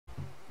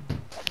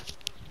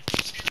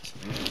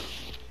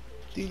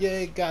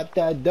DJ got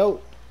that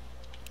dope.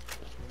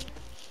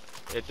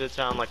 It did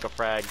sound like a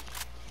frag.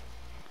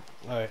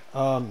 Alright,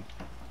 hold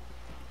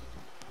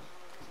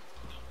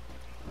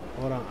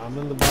on, I'm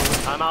in the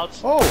bottom. I'm out.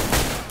 Oh!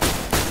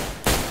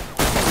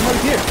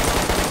 Somebody's here!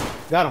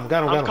 Got him,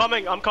 got him, got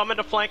him. I'm coming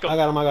to flank him. I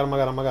got him, I got him, I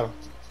got him, I got him.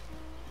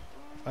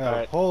 I got him.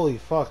 Alright. Holy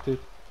fuck, dude.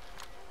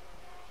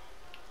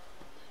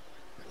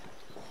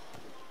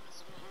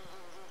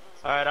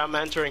 Alright, I'm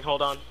entering,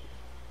 hold on.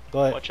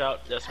 Go ahead. Watch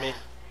out, that's me.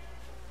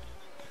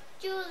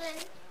 Julian.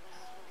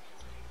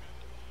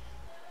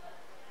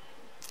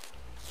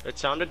 It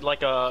sounded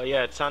like a,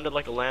 yeah, it sounded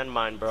like a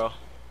landmine, bro.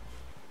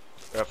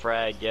 Or a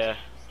frag, yeah.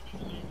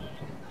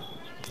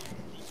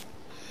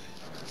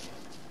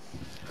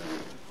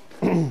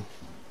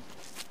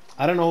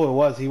 I don't know who it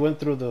was. He went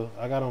through the.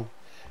 I got him.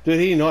 Dude,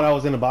 he didn't know I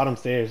was in the bottom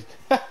stairs.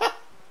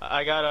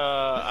 I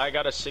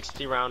got a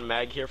 60 round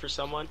mag here for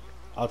someone.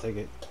 I'll take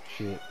it.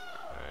 Shit.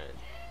 Alright.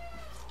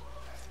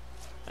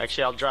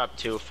 Actually, I'll drop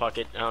 2. Fuck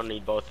it. I don't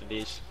need both of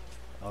these.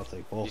 I'll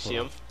take both. You see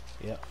them?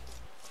 Yep.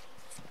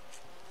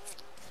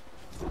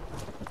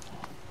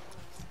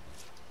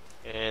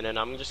 And then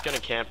I'm just gonna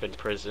camp in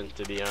prison,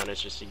 to be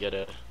honest, just to get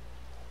a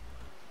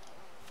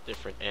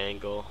different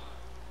angle,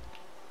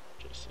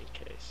 just in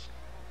case.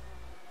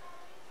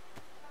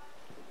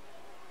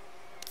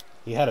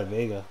 He had a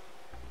Vega.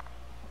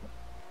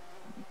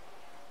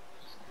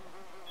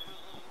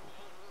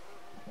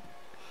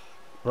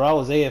 Bro, I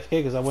was AFK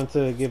because I went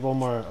to give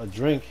Omar a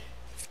drink.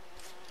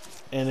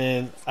 And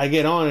then I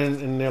get on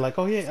and they're like,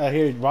 oh yeah, I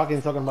hear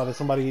Rockin' talking about there's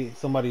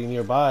somebody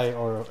nearby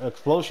or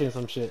explosion,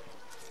 some shit.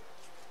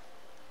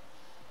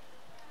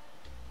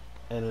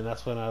 And then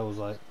that's when I was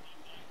like,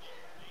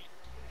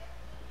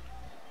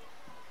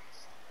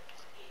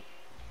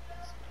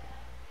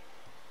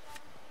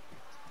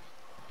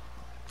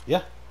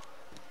 yeah.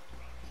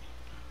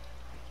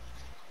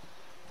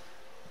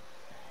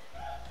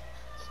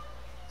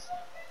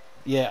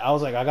 Yeah, I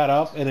was like, I got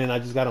up and then I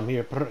just got him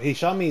here. He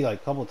shot me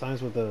like a couple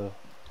times with the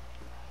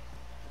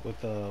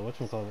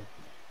whatchamacallit,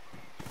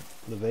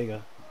 the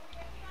Vega.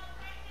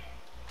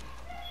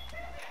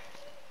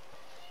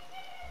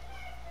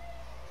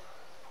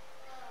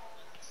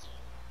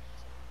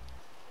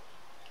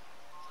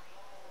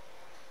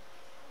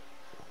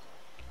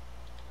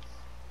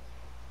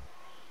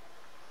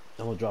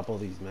 I'm gonna drop all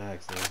these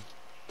mags, man.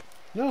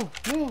 No,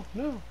 no,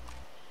 no.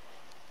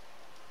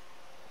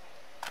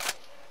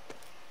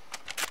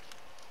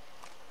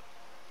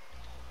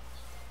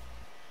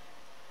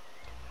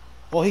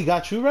 Oh, he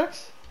got you,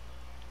 Rex?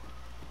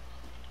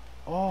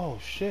 Oh,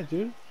 shit,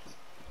 dude.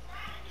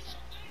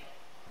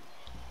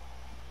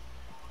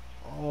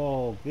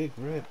 Oh, big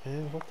rip,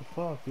 man. What the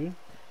fuck, dude?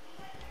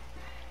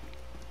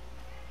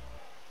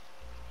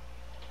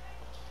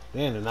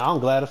 Damn, and now I'm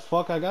glad as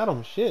fuck I got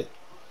him. Shit.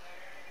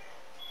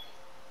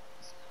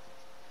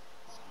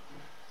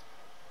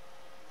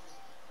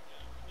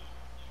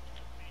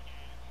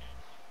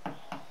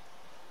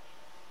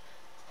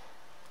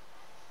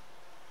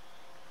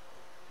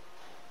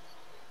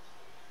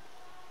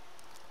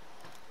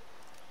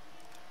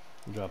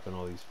 I'm dropping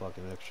all these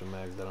fucking extra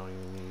mags that I don't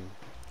even need.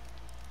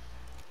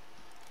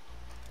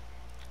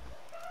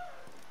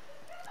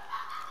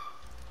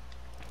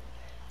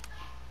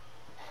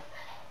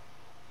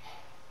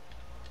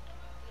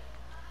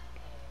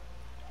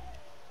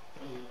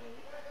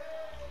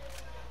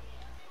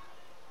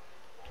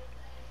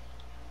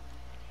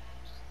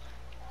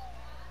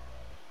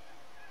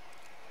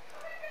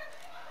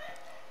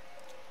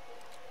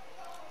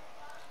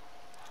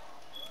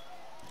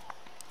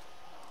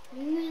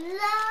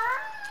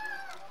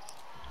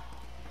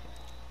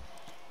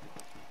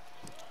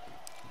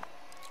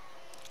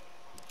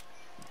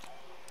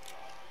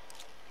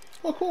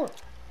 What court?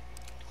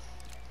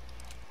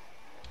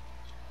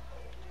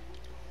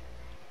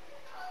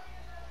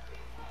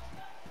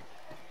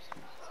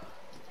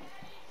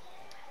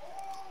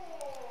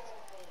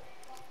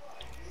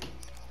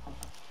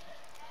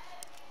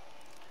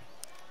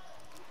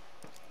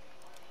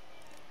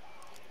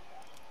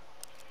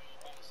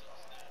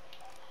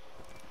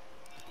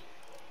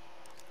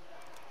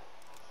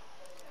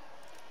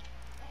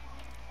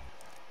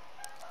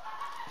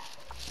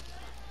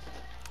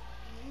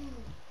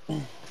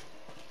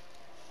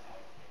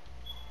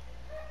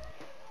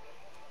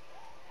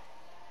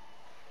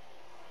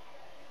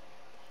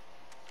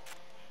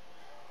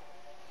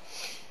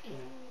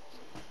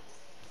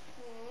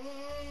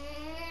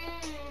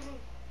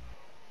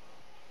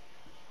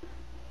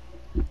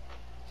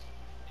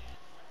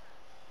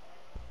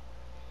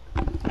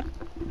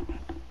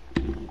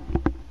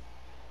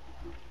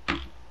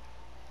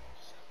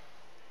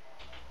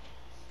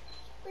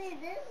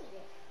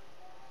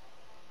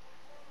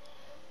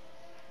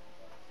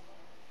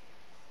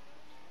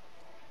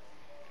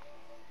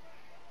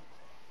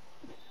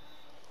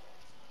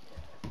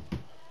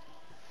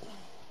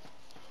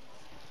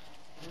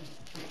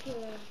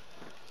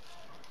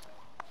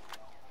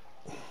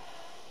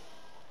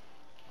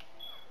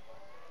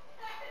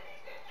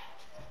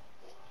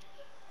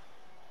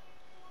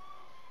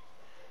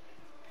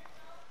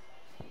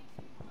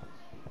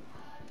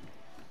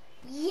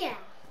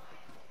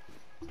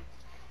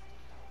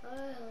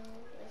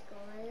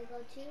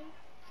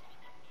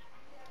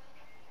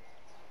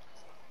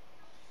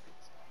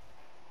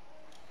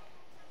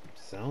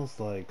 Sounds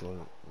like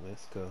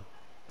let's go.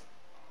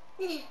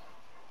 All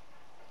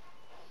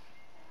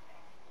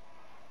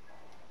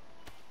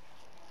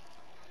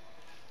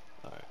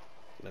right,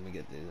 let me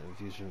get the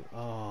infusion.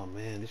 Oh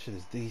man, this shit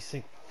is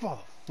decent.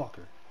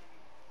 Fucker.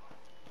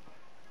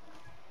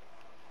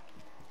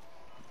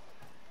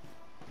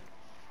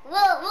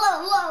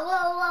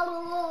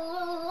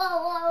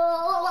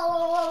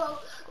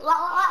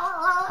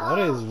 What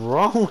is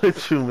wrong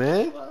with you,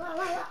 man?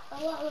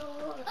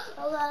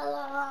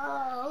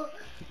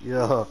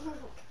 Yo,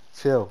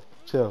 chill.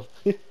 I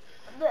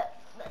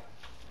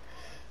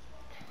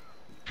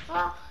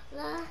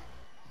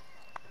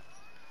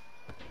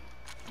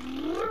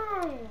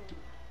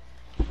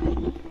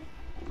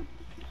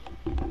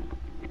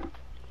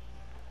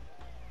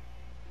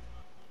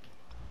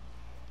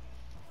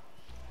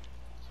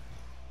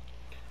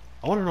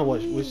want to know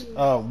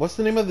what's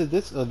the name of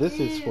this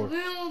is for?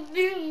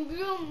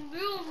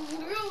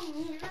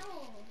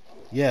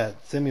 Yeah,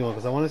 send me one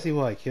because I want to see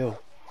who I kill.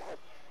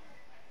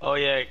 Oh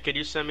yeah, could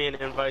you send me an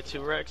invite to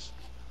Rex?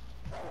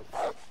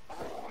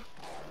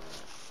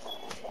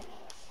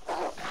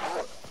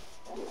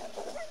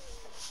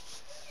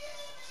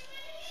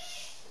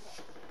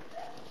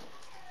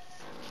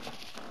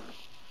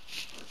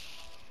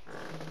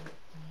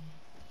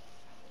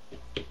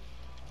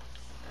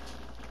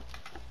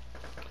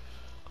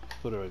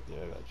 Put it right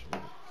there. I got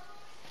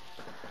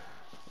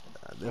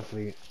you.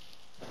 Definitely.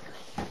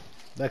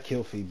 That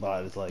kill feed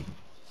bot is like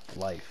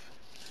life.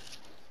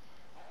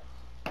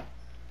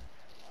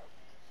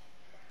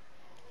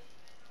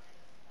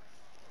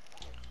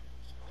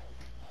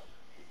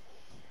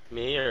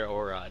 Me or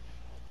Orod?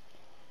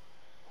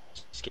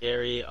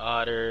 Scary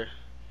Otter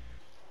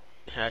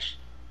hash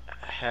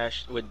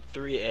with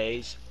 3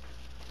 A's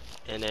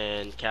and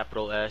then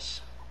capital S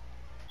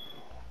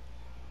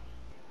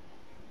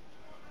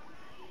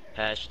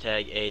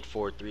hashtag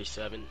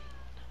 8437.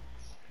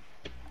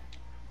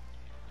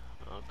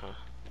 Okay.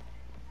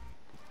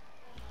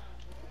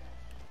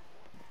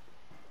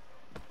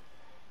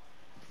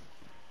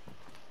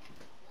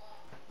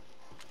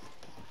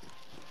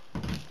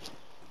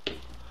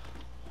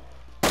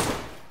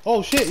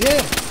 Oh shit!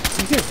 Yeah,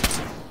 he's here.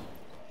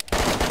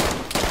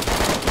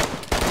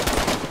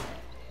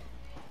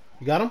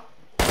 You got him?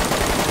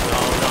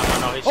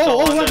 No. He's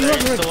still under there.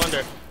 He's still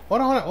under.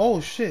 Hold on.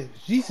 Oh shit!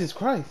 Jesus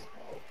Christ!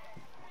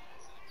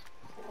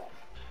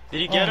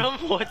 Did you get him?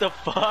 What the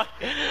fuck?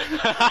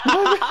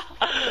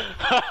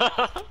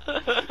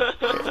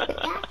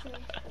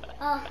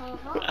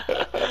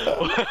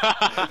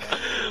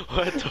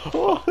 What the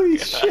fuck? Holy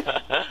shit!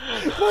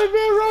 My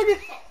man Rocket!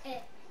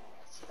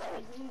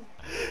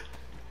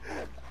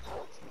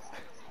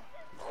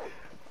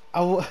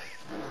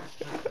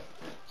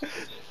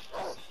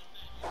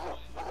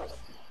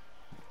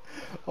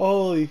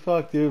 Holy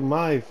fuck, dude.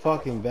 My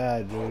fucking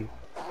bad, dude.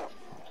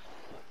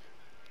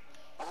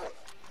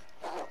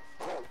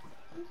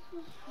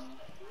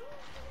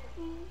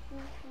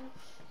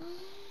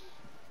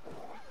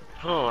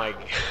 Oh my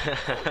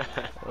god.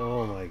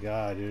 Oh my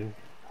god, dude.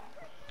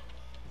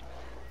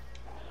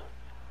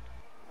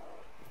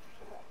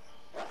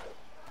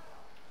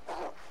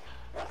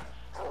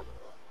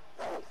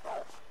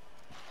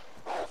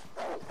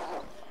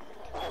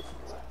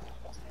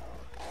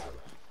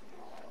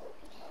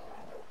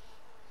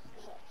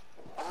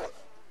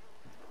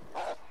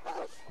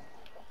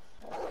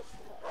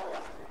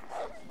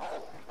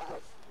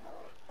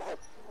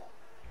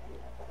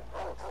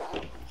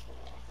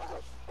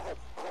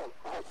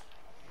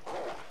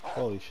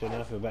 Holy shit,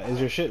 I feel bad. Is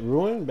your shit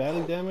ruined?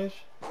 Badly damaged?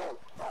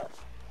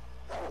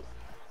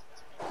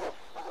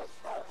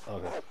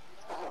 Okay.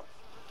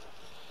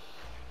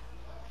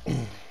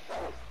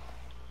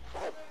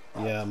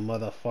 Yeah,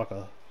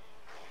 motherfucker.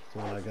 That's the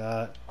one I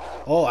got.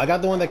 Oh, I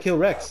got the one that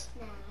killed Rex.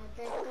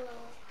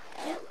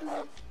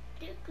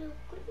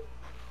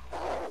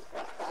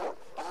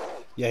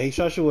 Yeah, he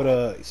shot you with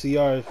a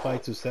CR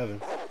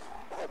 527.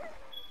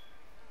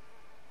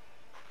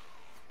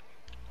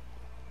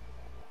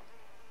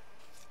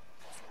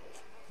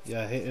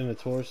 Yeah, hit in the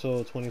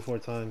torso 24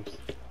 times.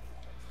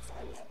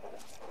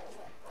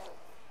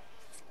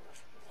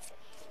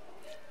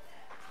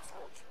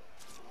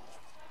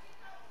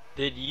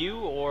 Did you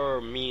or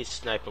me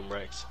snipe him,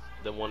 Rex?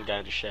 The one guy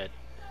in the shed.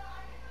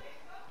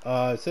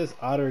 It says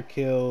Otter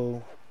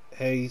kill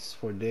Hayes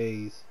for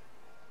days.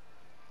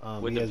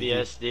 With the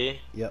VSD?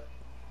 Yep.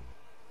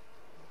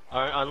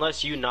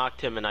 Unless you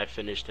knocked him and I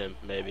finished him,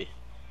 maybe.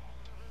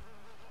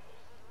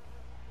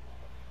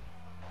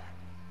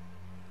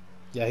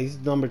 Yeah, he's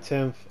number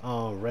 10th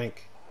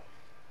rank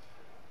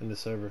in the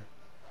server.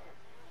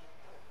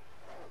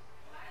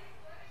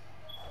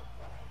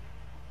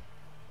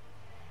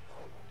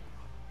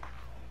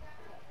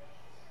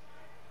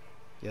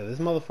 Yeah, this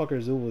motherfucker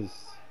Zoo was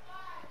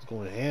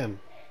going ham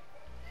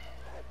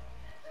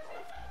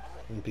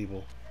on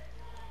people.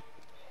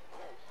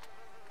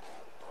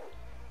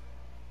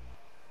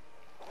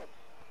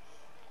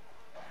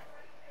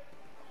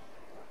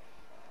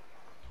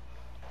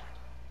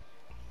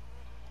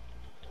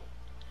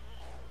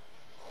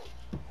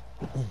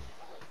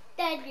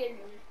 Alright,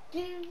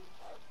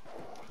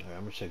 I'm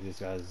gonna check this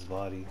guy's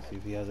body, see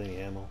if he has any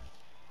ammo.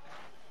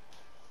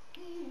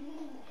 He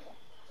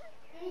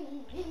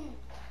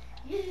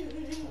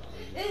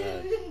just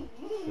had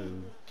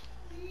food.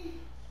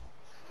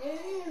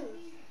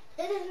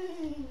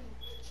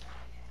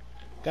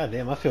 God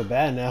damn, I feel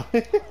bad now.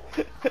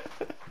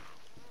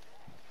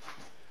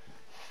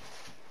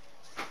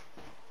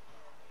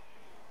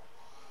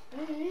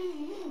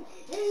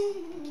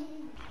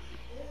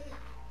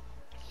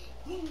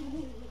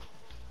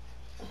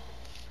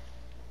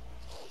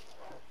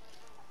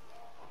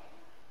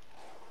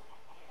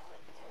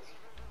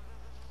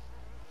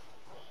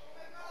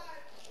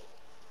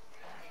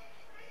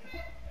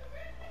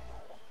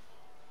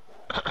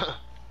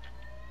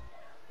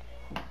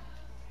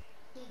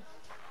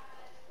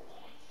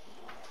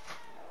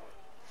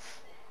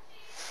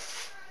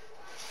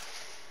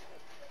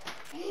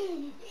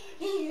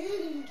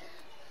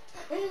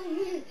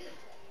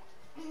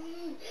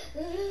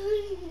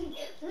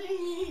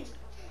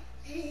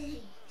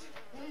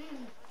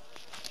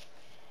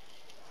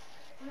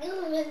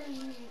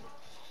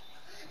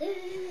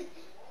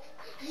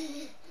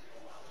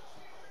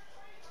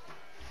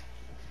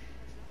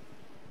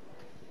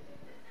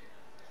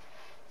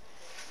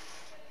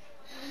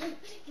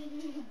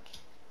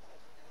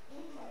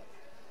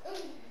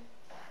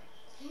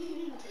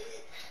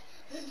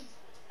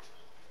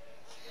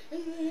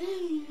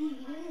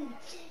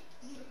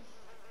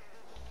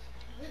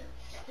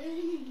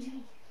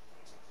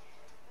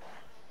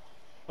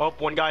 Oh,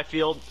 one guy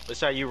field. Is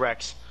that you,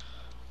 Rex?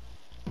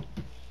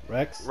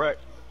 Rex? Rex.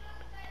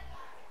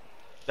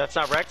 That's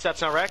not Rex.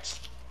 That's not Rex.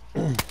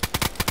 He's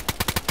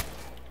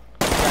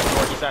that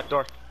door. He's that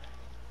door.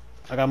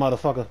 I got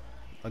motherfucker.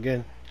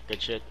 Again.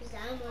 Good shit.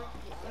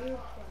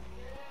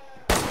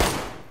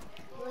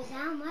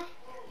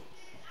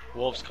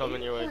 Wolves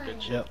coming your way.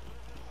 Good shit. Yep.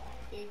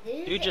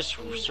 You just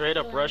straight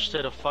up rushed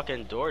to the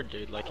fucking door,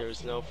 dude. Like there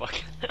was no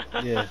fucking.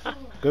 Yeah.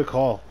 Good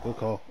call. Good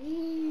call.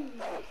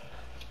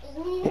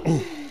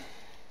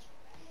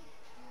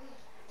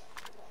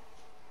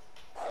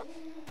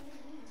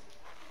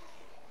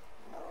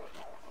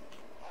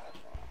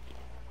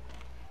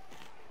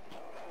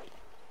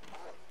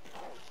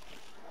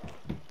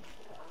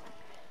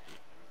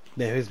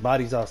 Yeah, his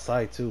body's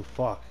outside too.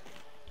 Fuck.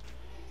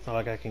 It's not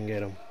like I can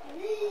get him.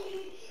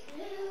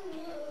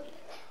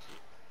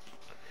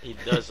 He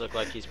does look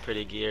like he's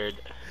pretty geared.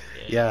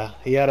 Yeah,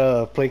 he had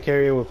a plate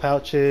carrier with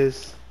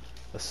pouches,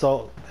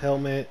 assault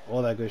helmet,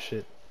 all that good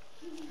shit.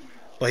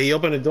 But he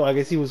opened the door. I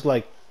guess he was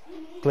like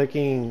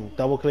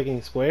double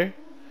clicking square.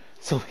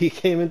 So he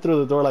came in through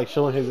the door like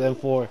showing his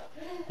M4,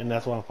 and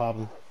that's why I'm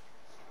popping.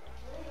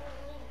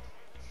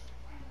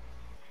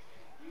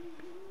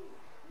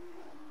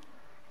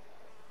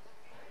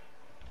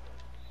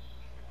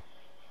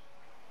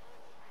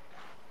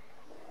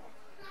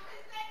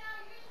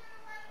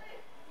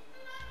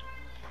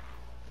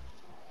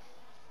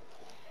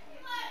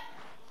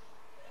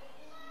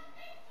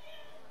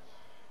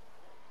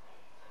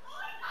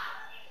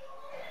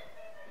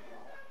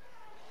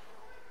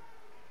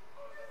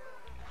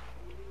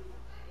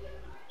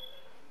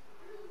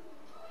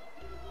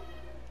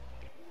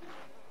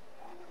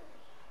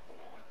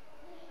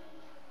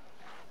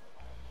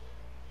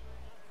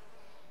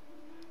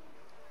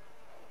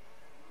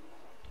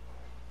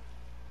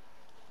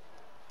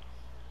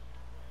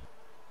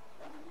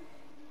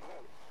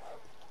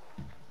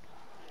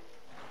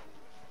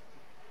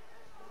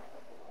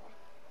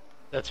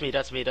 That's me.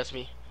 That's me. That's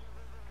me.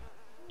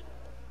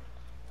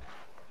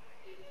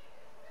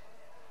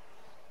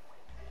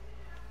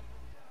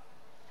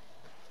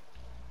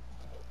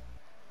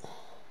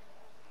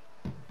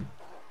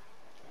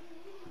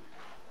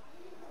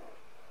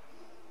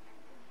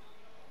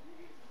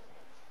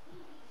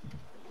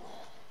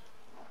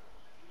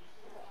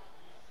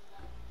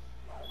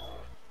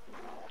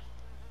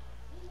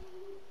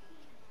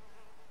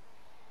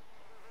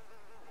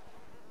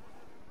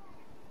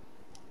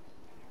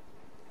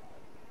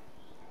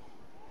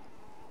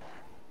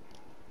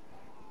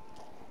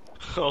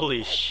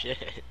 Holy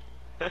shit.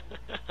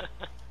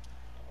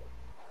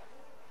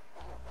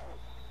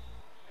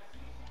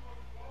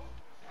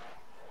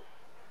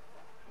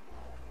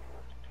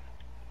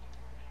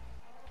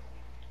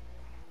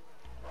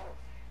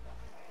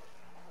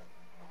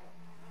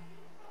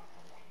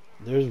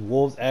 There's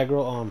wolves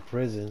aggro on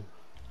prison.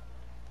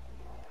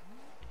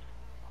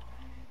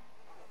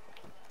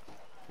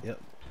 Yep.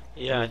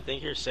 Yeah, I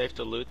think you're safe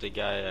to loot the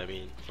guy. I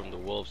mean, from the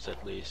wolves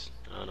at least.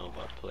 I don't know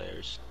about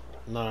players.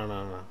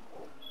 No.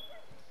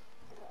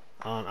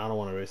 I don't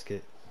want to risk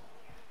it.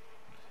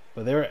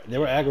 But they were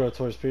aggro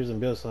towards prison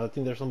building, so I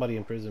think there's somebody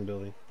in prison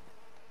building.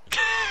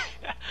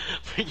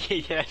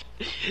 Yeah.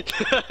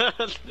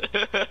 I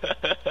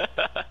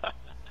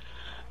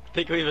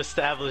think we've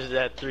established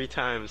that 3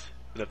 times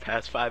in the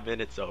past 5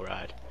 minutes, though,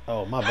 Rod.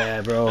 Oh, my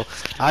bad, bro.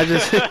 I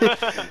just...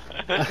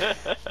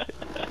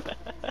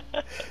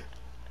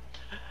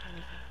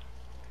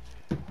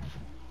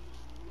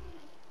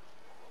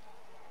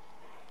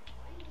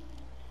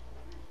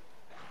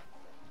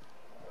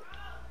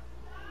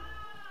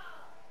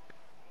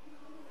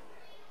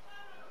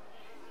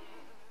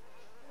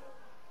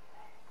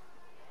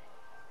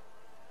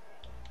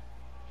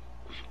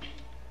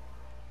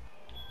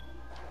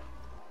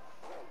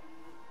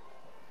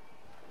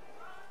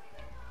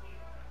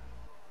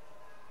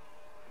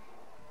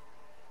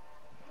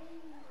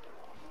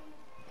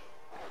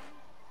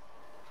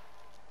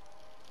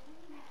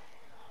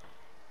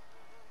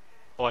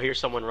 Oh, I hear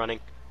someone running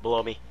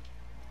below me.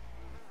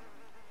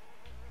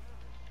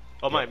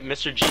 Oh my,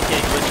 Mr. GTA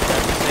glitched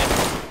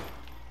back in.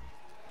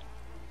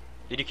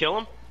 Did you kill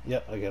him?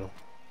 Yep, I get him.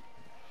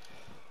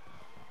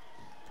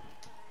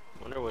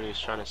 Wonder what he was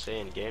trying to say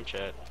in game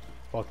chat.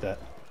 Fuck that.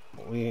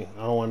 I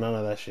don't want none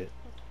of that shit.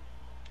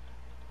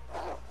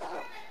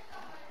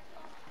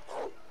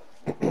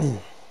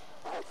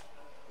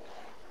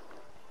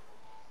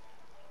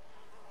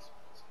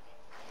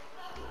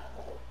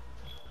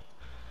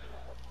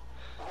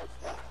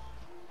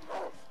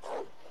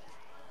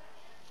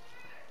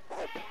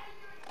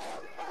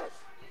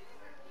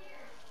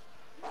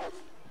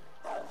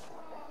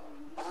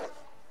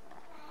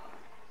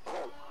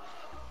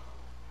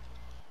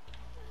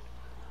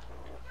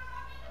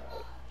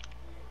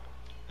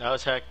 That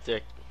was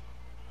hectic.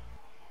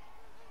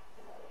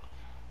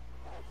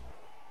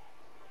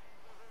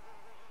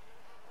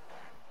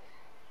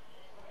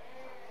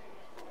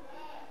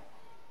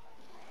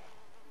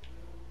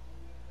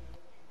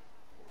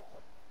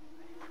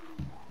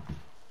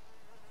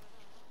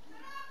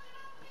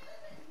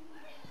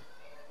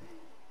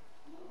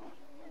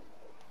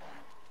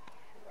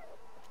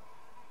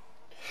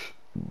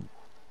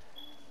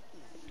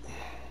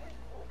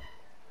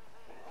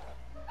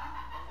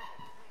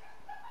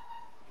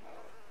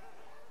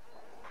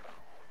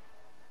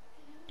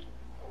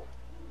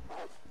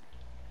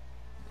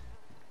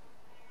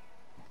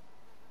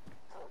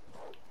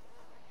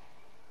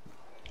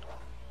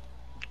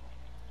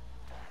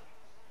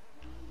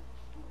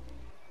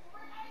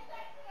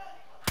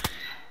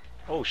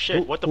 Oh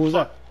shit, what the who was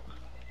fuck? that?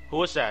 Who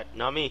was that?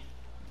 Not me.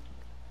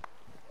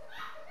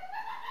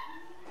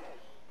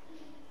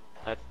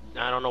 I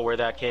don't know where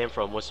that came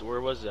from.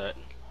 Where was that?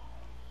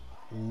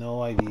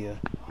 No idea.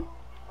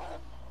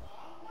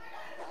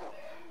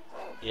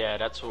 Yeah,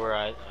 that's where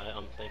I'm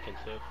thinking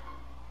too.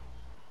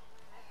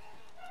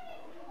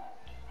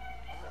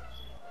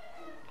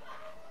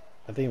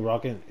 I think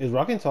Rockin' is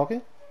Rockin'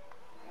 talking?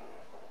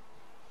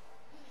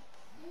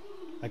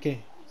 I can't.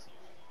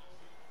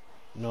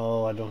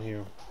 No, I don't hear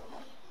him.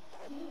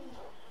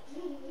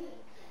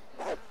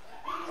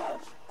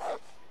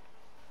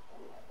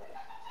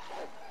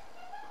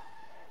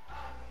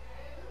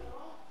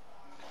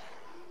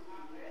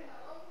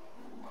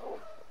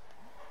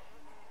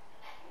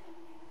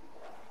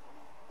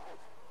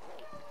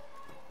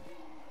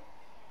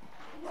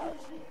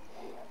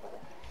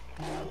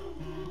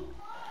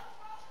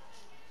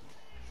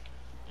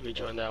 We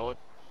joined that one.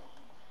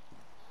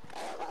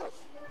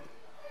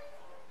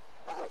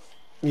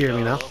 You hear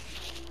me now? Hello?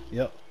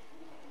 Yep.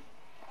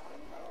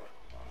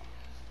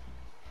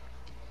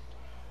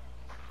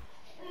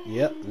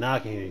 Yep, now I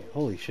can hear you.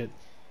 Holy shit.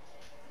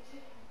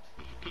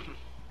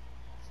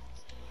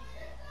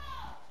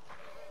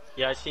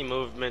 Yeah, I see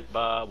movement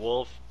by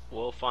Wolf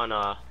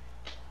on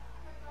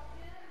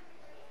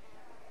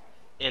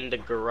in the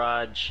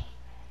garage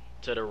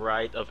to the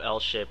right of L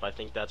ship. I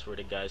think that's where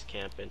the guy's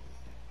camping.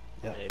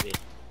 Yep. Maybe.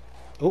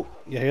 Oh,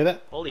 you hear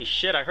that? Holy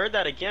shit, I heard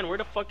that again. Where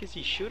the fuck is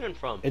he shooting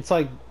from? It's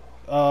like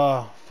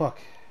fuck.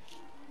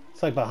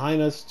 It's like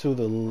behind us to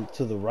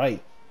the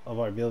right of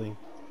our building.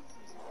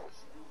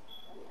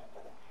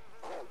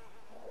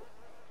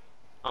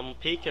 I'm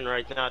peeking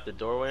right now at the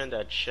doorway in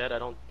that shed.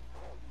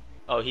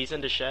 Oh, he's in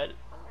the shed?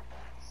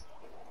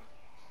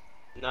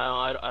 No,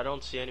 I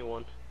don't see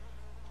anyone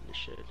in the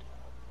shed.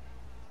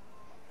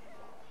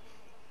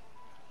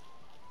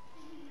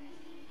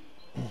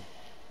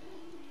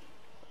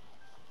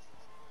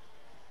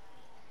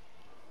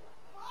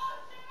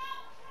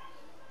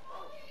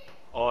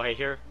 Oh, I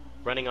hear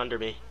running under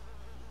me.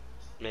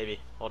 Maybe.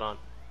 Hold on.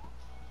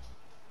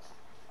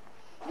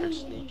 They're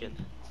sneaking.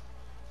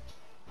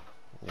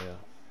 Yeah.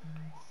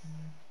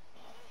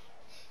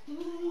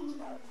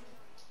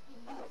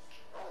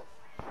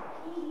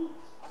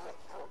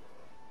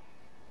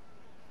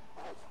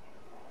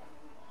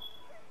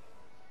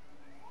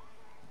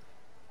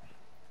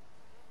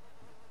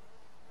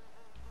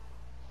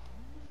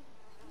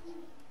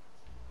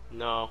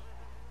 No.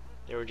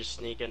 They were just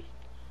sneaking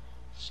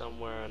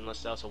somewhere,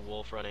 unless that was a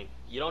wolf running.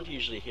 You don't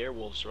usually hear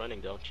wolves running,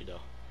 don't you, though?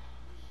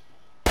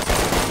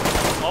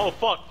 Oh,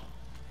 fuck!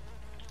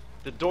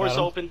 The door's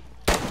open.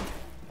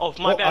 Oh,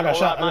 my bad. I got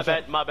shot. My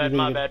bad. My bad.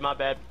 My bad. My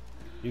bad.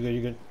 You good,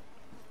 you good.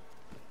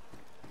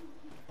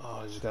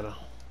 Oh, I just gotta...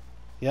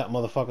 Yeah,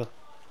 motherfucker.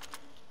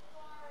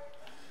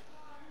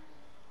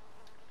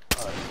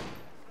 Alright.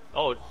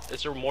 Oh,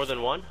 is there more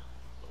than one?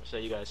 What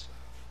say you guys?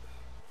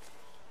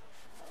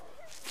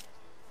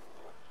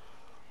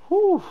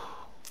 Whew.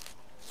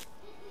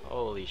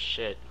 Holy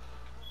shit.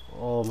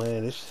 Oh,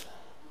 man, this...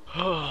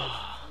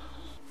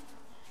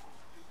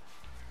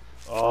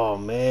 Oh,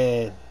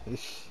 man.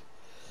 This...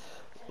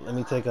 Let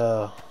me take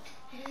a...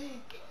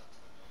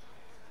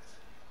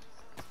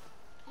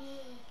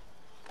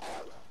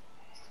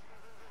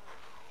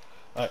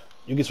 Alright,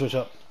 you can switch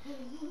up.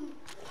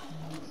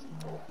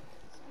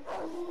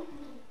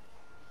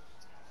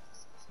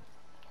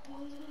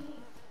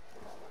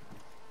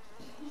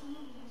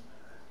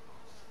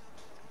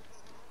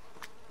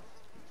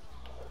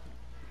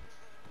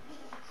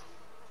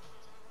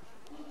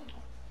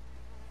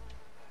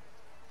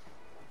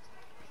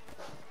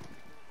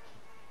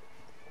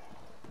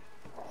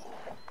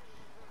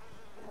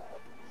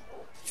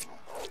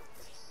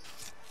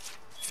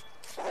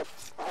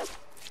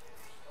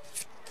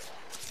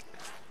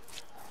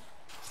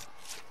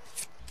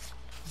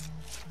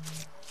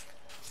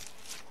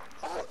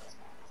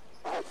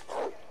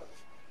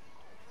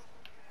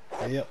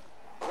 Yep.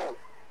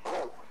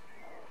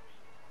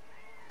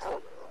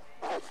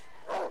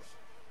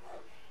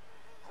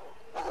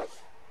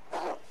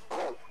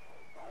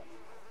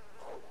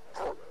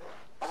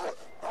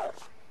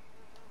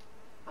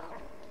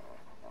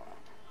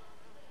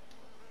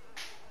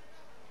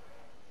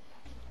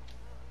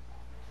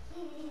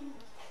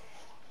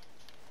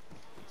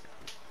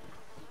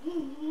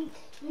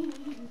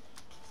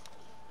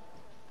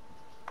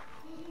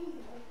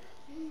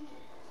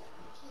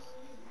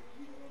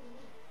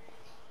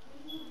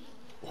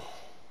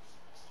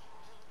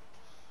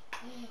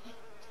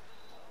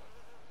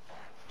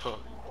 Huh.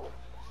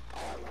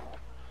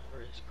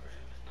 Where is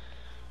Graham?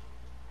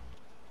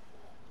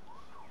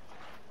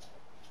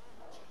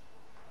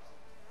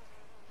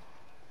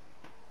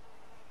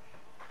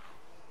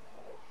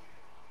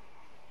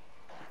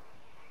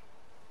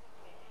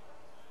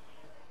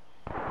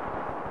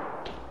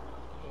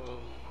 Oh,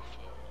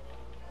 fuck.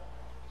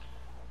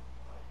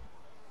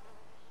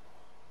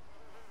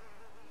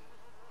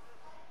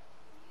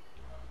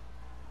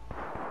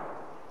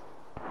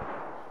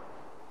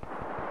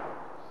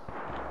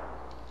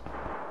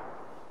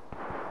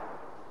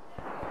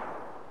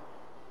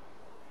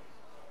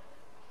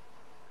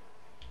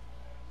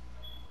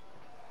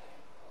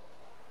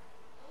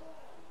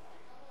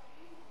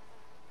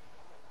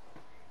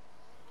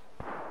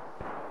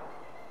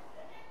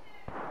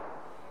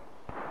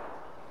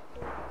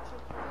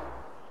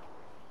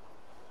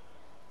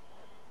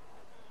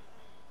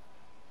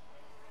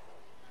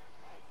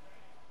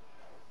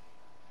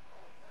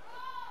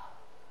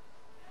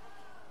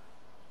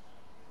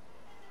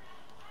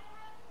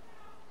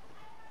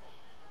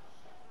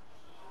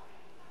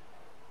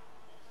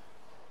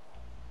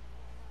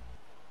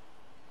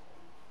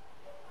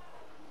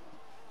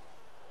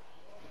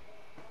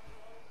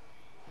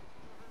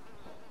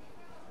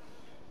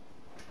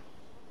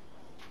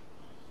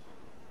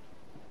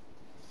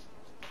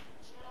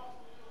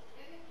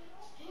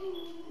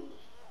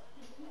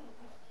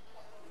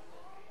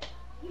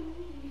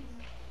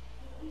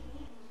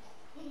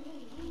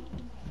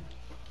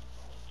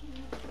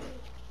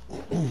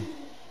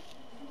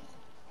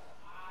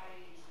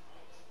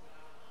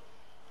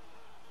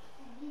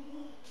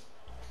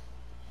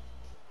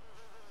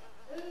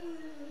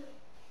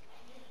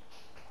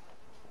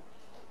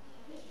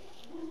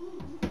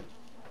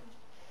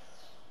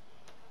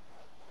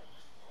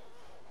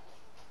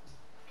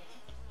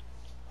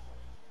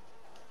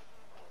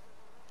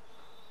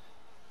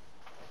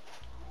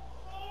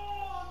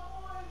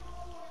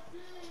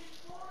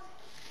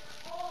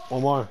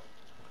 Omar,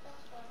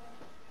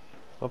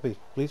 puppy,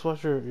 please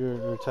watch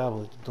your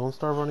tablet. Don't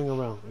start running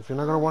around. If you're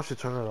not gonna watch it,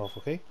 turn it off,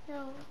 okay?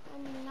 No,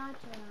 I'm not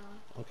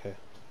around. Okay.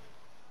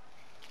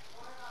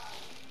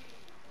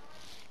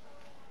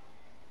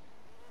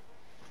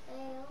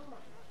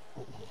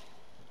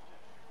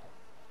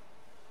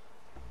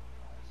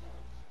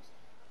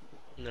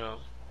 No.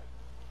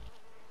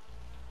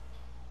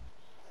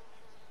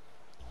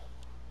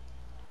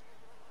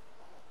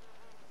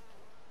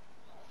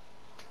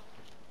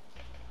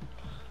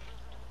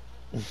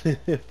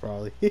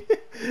 Probably.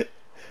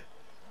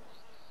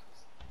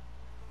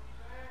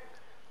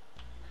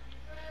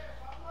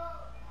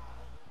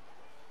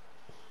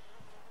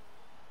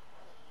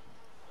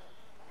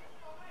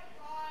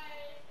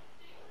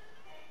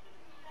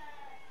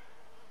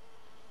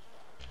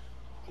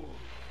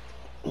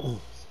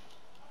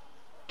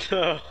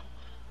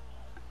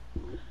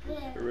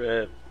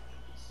 Rip.